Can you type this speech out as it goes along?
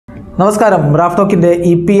നമസ്കാരം. Raf ടോക്കിന്റെ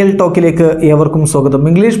EPL ടോക്കിലേക്ക് ഏവർക്കും സ്വാഗതം.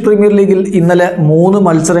 ഇംഗ്ലീഷ് പ്രീമിയർ ലീഗിൽ ഇന്നലെ 3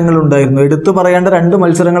 മത്സരങ്ങൾ ഉണ്ടായിരുന്നു. എടുത്തു പറയേണ്ട 2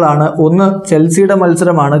 മത്സരങ്ങളാണ്. ഒന്ന് ചെൽസിയുടെ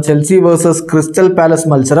മത്സരമാണ്, ചെൽസി വേഴ്സസ് ക്രിസ്റ്റൽ പാലസ്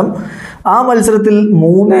മത്സരം. ആ മത്സരത്തിൽ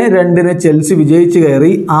 3-2 ചെൽസി വിജയിച്ചു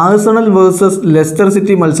കയറി. ആഴ്സണൽ വേഴ്സസ് ലെസ്റ്റർ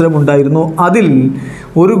സിറ്റി മത്സരം ഉണ്ടായിരുന്നു. അതിൽ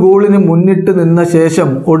ഒരു ഗോളിന് മുന്നിട്ട് നിന്ന ശേഷം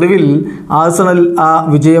ഒടുവിൽ ആഴ്സണൽ ആ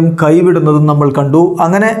വിജയം കൈവിടുന്നതും നമ്മൾ കണ്ടു.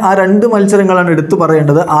 അങ്ങനെ ആ 2 മത്സരങ്ങളാണ് എടുത്തു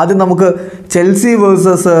പറയേണ്ടത്. ആദ്യം നമുക്ക് ചെൽസി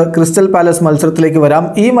വേഴ്സസ് ക്രിസ്റ്റൽ പാലസ് മത്സരത്തിലേക്ക് വരാം.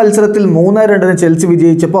 ഈ മത്സരത്തിൽ 3-2 ചെൽസി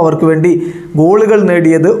വിജയിച്ചപ്പോൾ അവർക്ക് വേണ്ടി ഗോളുകൾ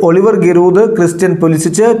നേടിയത് Oliver ഗിറൂദ്, Christian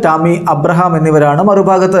Pulisic, Tammy Abraham എന്നിവരാണ്.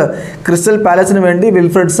 മറുഭാഗത്ത് ക്രിസ്റ്റൽ പാലസിന് വേണ്ടി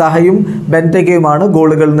വിൽഫ്രഡ് സാഹയും ബെൻറ്റെഗയുമാണ്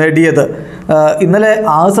ഗോളുകൾ നേടിയത്. ഇന്നലെ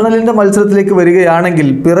ആഴ്സണലിൻ്റെ മത്സരത്തിലേക്ക് വരികയാണെങ്കിൽ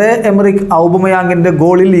പിറേ എമറിക് ഔബമയാങ്ങിൻ്റെ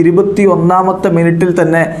ഗോളിൽ 21ാമത്തെ മിനിറ്റിൽ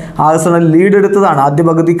തന്നെ ആഴ്സണൽ ലീഡ് എടുത്തതാണ്. ആദ്യ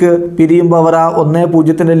പകുതിക്ക് പിരിയുമ്പോൾ അവർ ആ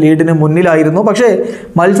 1-0 ലീഡിന് മുന്നിലായിരുന്നു. പക്ഷേ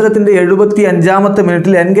മത്സരത്തിൻ്റെ 75ാമത്തെ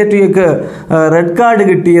മിനിറ്റിൽ എൻഗെറ്റിയക്ക് റെഡ് കാർഡ്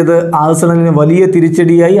കിട്ടിയത് ആഴ്സണലിന് വലിയ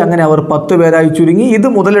തിരിച്ചടിയായി. അങ്ങനെ അവർ 10 പേരായി ചുരുങ്ങി. ഇത്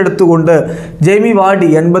മുതലെടുത്തുകൊണ്ട് ജെയ്മി വാർഡി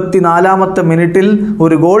 84ാമത്തെ മിനിറ്റിൽ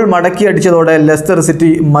ഒരു ഗോൾ മടക്കി അടിച്ചതോടെ ലെസ്റ്റർ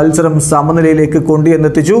സിറ്റി മത്സരം സമനിലയിലേക്ക്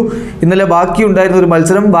കൊണ്ടുവന്നെത്തിച്ചു. ഇന്നലെ ബാക്കിയുണ്ടായിരുന്ന ഒരു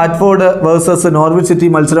മത്സരം വാറ്റ്ഫോർഡ് വേഴ്സസ് നോർവിച്ച് സിറ്റി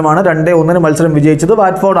മത്സരമാണ്. 2-1 മത്സരം വിജയിച്ചത്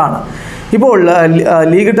വാറ്റ്ഫോർഡാണ്. ഇപ്പോൾ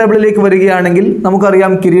ലീഗ് ടേബിളിലേക്ക് വരികയാണെങ്കിൽ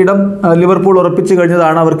നമുക്കറിയാം, കിരീടം ലിവർപൂൾ ഉറപ്പിച്ചു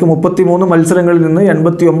കഴിഞ്ഞതാണ്. അവർക്ക് 33 മത്സരങ്ങളിൽ നിന്ന്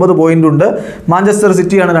 89 പോയിന്റ് ഉണ്ട്. മാഞ്ചസ്റ്റർ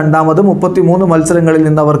സിറ്റിയാണ് രണ്ടാമത്. 33 മത്സരങ്ങളിൽ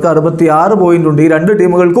നിന്ന് അവർക്ക് 66 പോയിന്റ് ഉണ്ട്. ഈ 2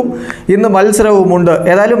 ടീമുകൾക്കും ഇന്ന് മത്സരവുമുണ്ട്.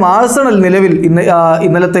 ഏതായാലും ആഴ്സണൽ നിലവിൽ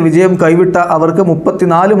ഇന്നലത്തെ വിജയം കൈവിട്ട അവർക്ക്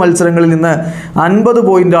 34 മത്സരങ്ങളിൽ നിന്ന് 50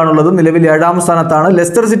 പോയിന്റാണുള്ളത്. നിലവിൽ 7ാം സ്ഥാനത്താണ്.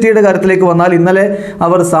 ലെസ്റ്റർ സിറ്റിയുടെ കാര്യത്തിലേക്ക് വന്നാൽ ഇന്നലെ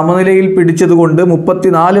അവർ സമനിലയിൽ പിടിച്ചതുകൊണ്ട്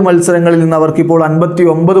 34 മത്സരങ്ങളിൽ നിന്ന് അവർക്കിപ്പോൾ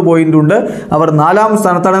 59 പോയിന്റ് ഉണ്ട്. അവർ 4ാം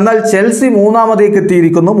സ്ഥാനത്താണ്. എന്നാൽ ചെൽസി 3ാമതേക്ക്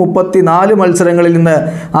എത്തിയിരിക്കുന്നു. 34 മത്സരങ്ങളിൽ നിന്ന്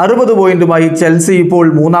 60 പോയിന്റുമായി ചെൽസി ഇപ്പോൾ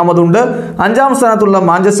 3ാമതുണ്ട്. 5ാം സ്ഥാനത്തുള്ള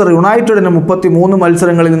മാഞ്ചസ്റ്റർ യുണൈറ്റഡിന് 33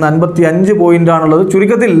 മത്സരങ്ങളിൽ നിന്ന് 55 പോയിന്റാണുള്ളത്.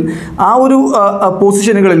 ചുരുക്കത്തിൽ ആ ഒരു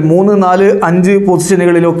പൊസിഷനുകളിൽ 3, 4, 5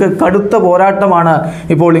 പൊസിഷനുകളിലൊക്കെ കടുത്ത പോരാട്ടമാണ്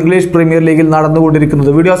ഇപ്പോൾ ഇംഗ്ലീഷ് പ്രീമിയർ ലീഗിൽ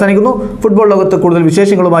നടന്നുകൊണ്ടിരിക്കുന്നത്. വീഡിയോ അവസാനിക്കുന്നു. ഫുട്ബോൾ ലോകത്ത് കൂടുതൽ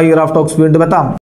വിശേഷങ്ങളുമായി റാഫ് ടോക്സ് വീണ്ടും എത്താം.